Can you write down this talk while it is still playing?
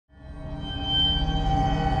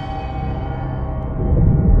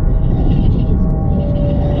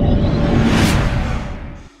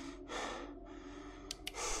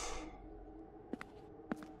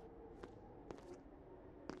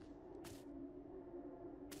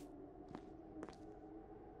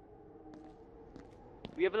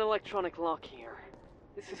We have an electronic lock here.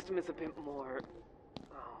 This system is a bit more...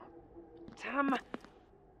 Oh, damn!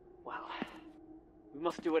 Well, we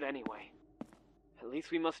must do it anyway. At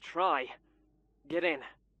least we must try. Get in.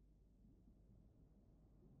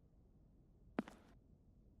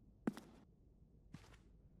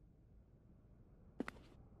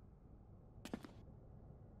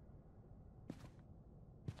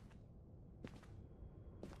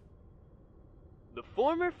 The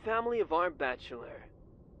former family of our bachelor.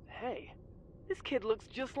 Hey, this kid looks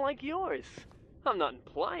just like yours. I'm not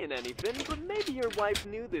implying anything, but maybe your wife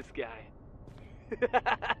knew this guy.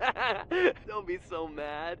 Don't be so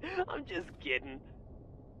mad. I'm just kidding.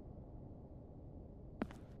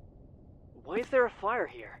 Why is there a fire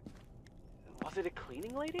here? Was it a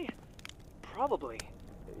cleaning lady? Probably.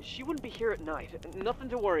 She wouldn't be here at night. Nothing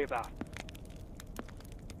to worry about.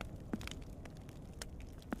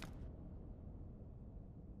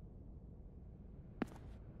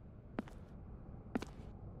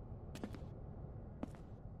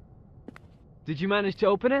 Did you manage to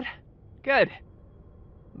open it? Good.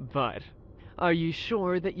 But, are you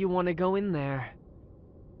sure that you want to go in there?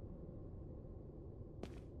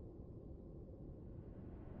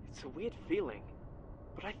 It's a weird feeling,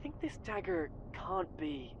 but I think this dagger can't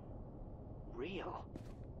be real.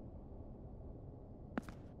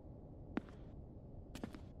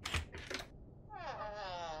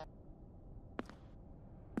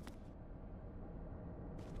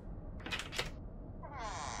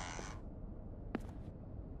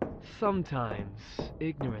 Sometimes,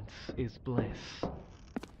 ignorance is bliss.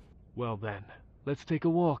 Well then, let's take a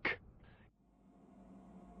walk.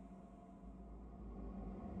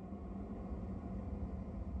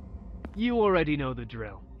 You already know the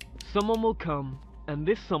drill. Someone will come, and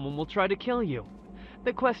this someone will try to kill you.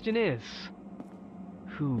 The question is,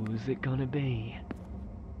 who's it gonna be?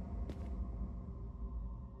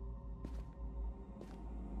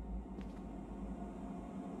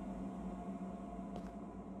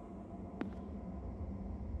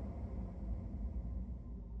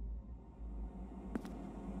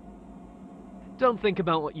 Don't think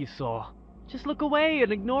about what you saw. Just look away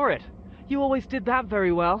and ignore it. You always did that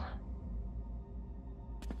very well.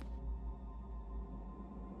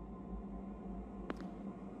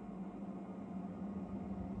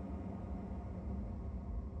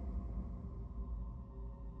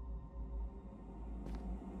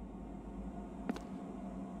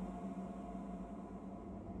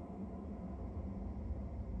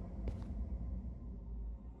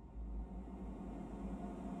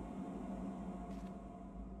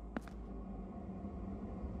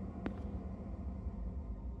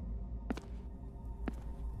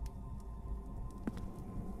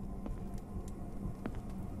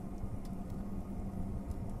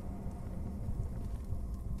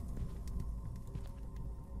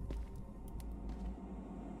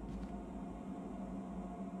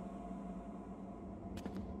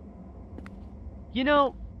 You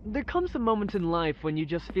know, there comes a moment in life when you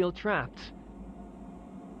just feel trapped.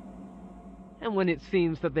 And when it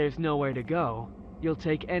seems that there's nowhere to go, you'll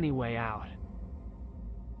take any way out.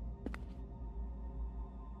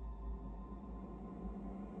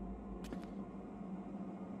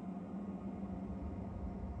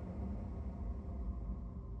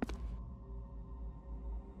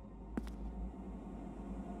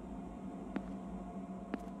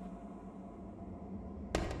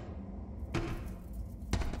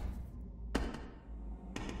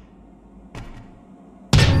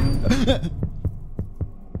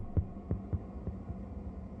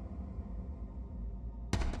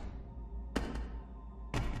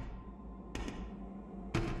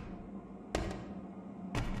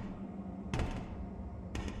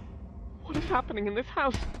 What is happening in this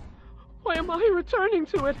house? Why am I returning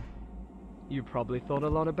to it? You probably thought a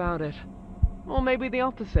lot about it. Or maybe the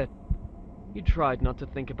opposite. You tried not to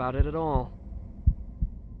think about it at all.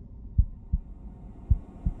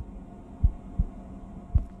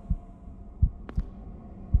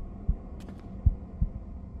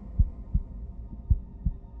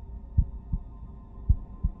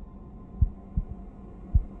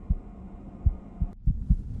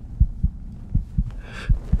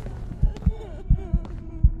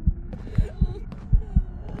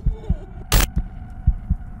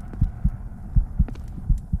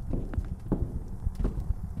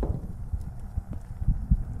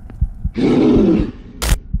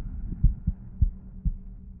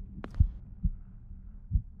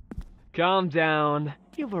 Calm down.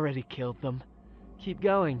 You've already killed them. Keep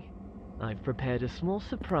going. I've prepared a small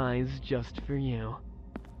surprise just for you.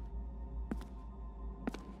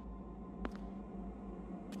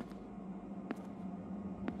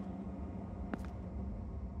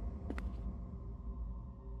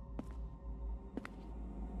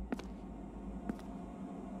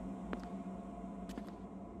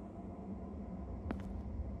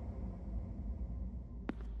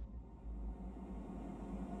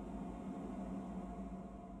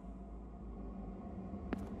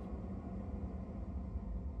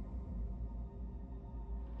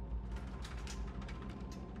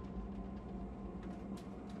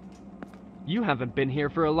 You haven't been here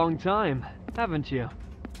for a long time, haven't you?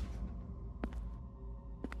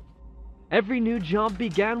 Every new job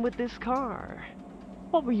began with this car.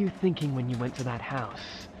 What were you thinking when you went to that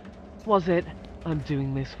house? Was it, I'm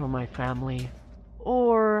doing this for my family?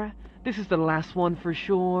 Or, this is the last one for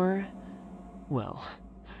sure? Well,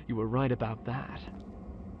 you were right about that.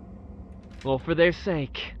 Well, for their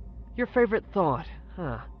sake, your favorite thought,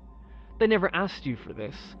 huh? They never asked you for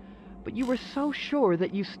this, but you were so sure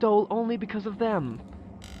that you stole only because of them.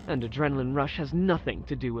 And adrenaline rush has nothing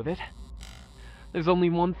to do with it. There's only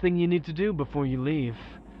one thing you need to do before you leave.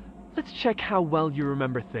 Let's check how well you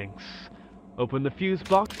remember things. Open the fuse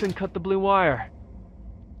box and cut the blue wire.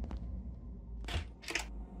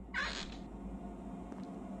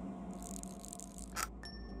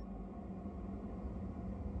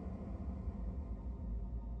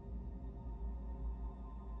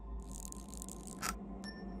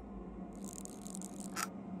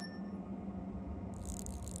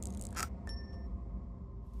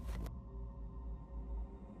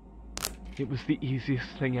 It was the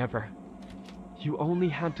easiest thing ever. You only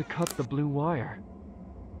had to cut the blue wire.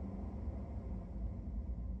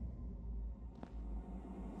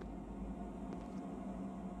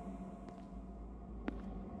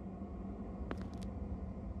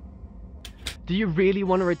 Do you really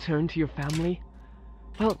want to return to your family?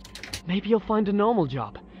 Well, maybe you'll find a normal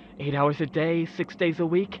job. 8 hours a day, 6 days a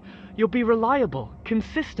week. You'll be reliable,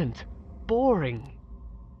 consistent, boring.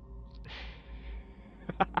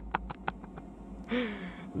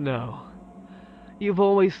 No. You've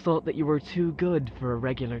always thought that you were too good for a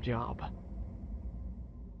regular job.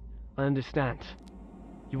 I understand.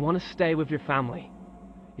 You want to stay with your family.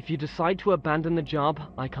 If you decide to abandon the job,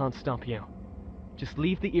 I can't stop you. Just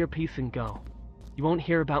leave the earpiece and go. You won't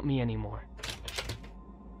hear about me anymore.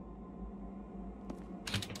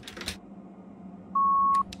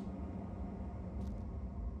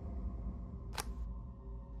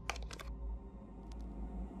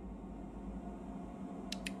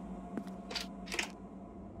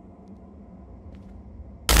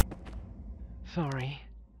 Sorry,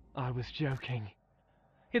 I was joking.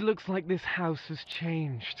 It looks like this house has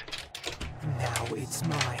changed. Now it's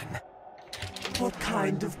mine. What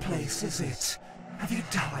kind of place is it? Have you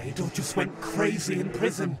died or just went crazy in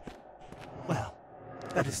prison? Well,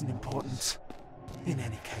 that isn't important. In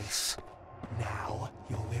any case, now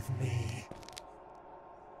you're with me.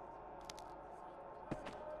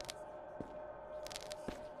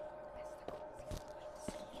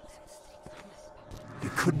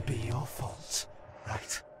 It couldn't be your fault,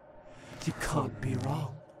 right? You can't be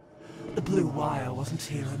wrong. The blue wire wasn't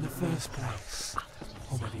here in the first place.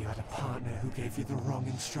 Or maybe you had a partner who gave you the wrong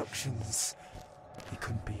instructions. It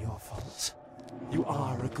couldn't be your fault. You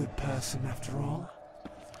are a good person after all.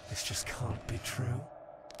 This just can't be true.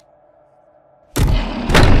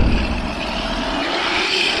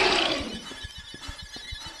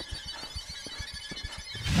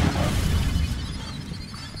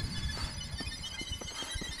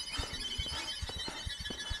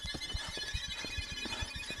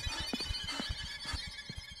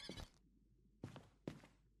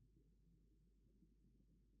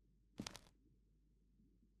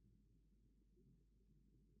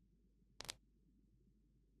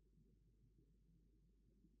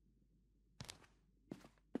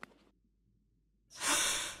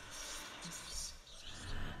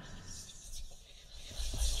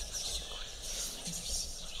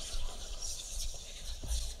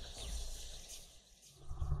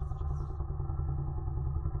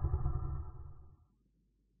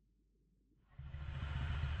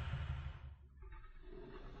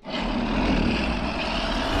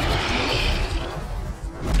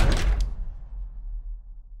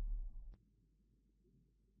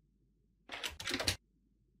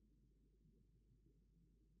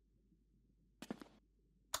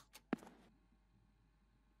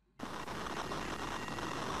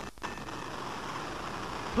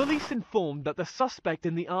 Police informed that the suspect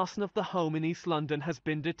in the arson of the home in East London has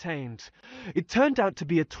been detained. It turned out to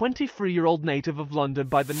be a 23-year-old native of London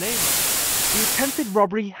by the name of... The attempted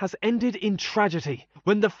robbery has ended in tragedy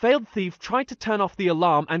when the failed thief tried to turn off the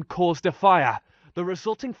alarm and caused a fire. The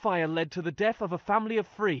resulting fire led to the death of a family of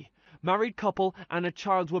 3. Married couple and a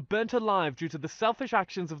child were burnt alive due to the selfish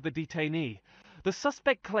actions of the detainee. The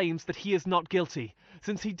suspect claims that he is not guilty,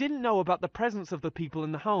 since he didn't know about the presence of the people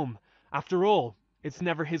in the home. After all, it's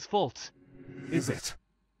never his fault. Is it?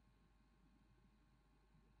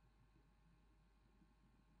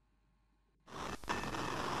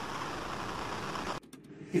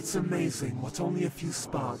 It's amazing what only a few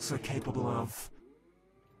sparks are capable of.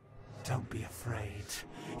 Don't be afraid.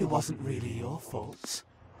 It wasn't really your fault.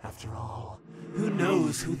 After all, who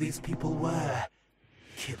knows who these people were?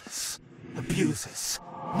 Killers, abusers,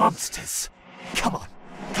 monsters. Come on,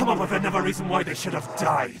 come up with another reason why they should have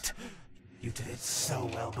died. You did it so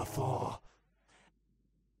well before.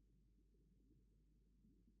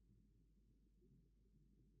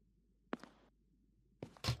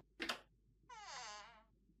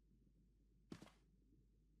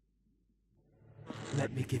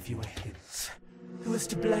 Let me give you a hint. Who is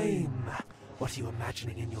to blame? What are you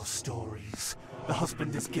imagining in your stories? The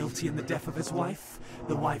husband is guilty in the death of his wife.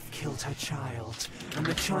 The wife killed her child. And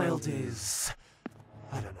the child is...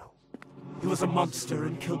 I don't know. He was a monster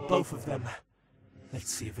and killed both of them. Let's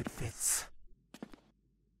see if it fits.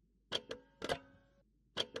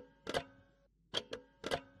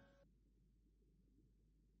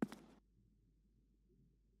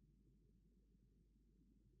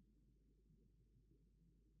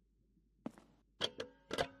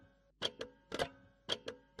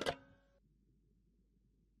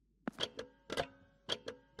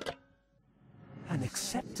 An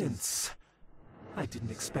acceptance. I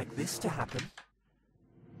didn't expect this to happen.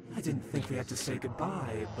 I didn't think we had to say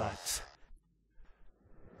goodbye, but...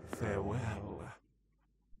 farewell.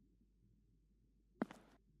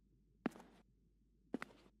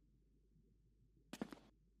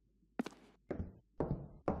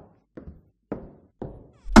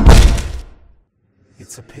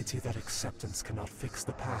 It's a pity that acceptance cannot fix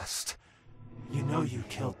the past. You know you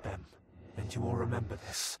killed them, and you will remember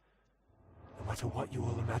this. No matter what you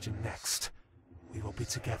will imagine next, we will be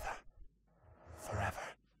together. Forever.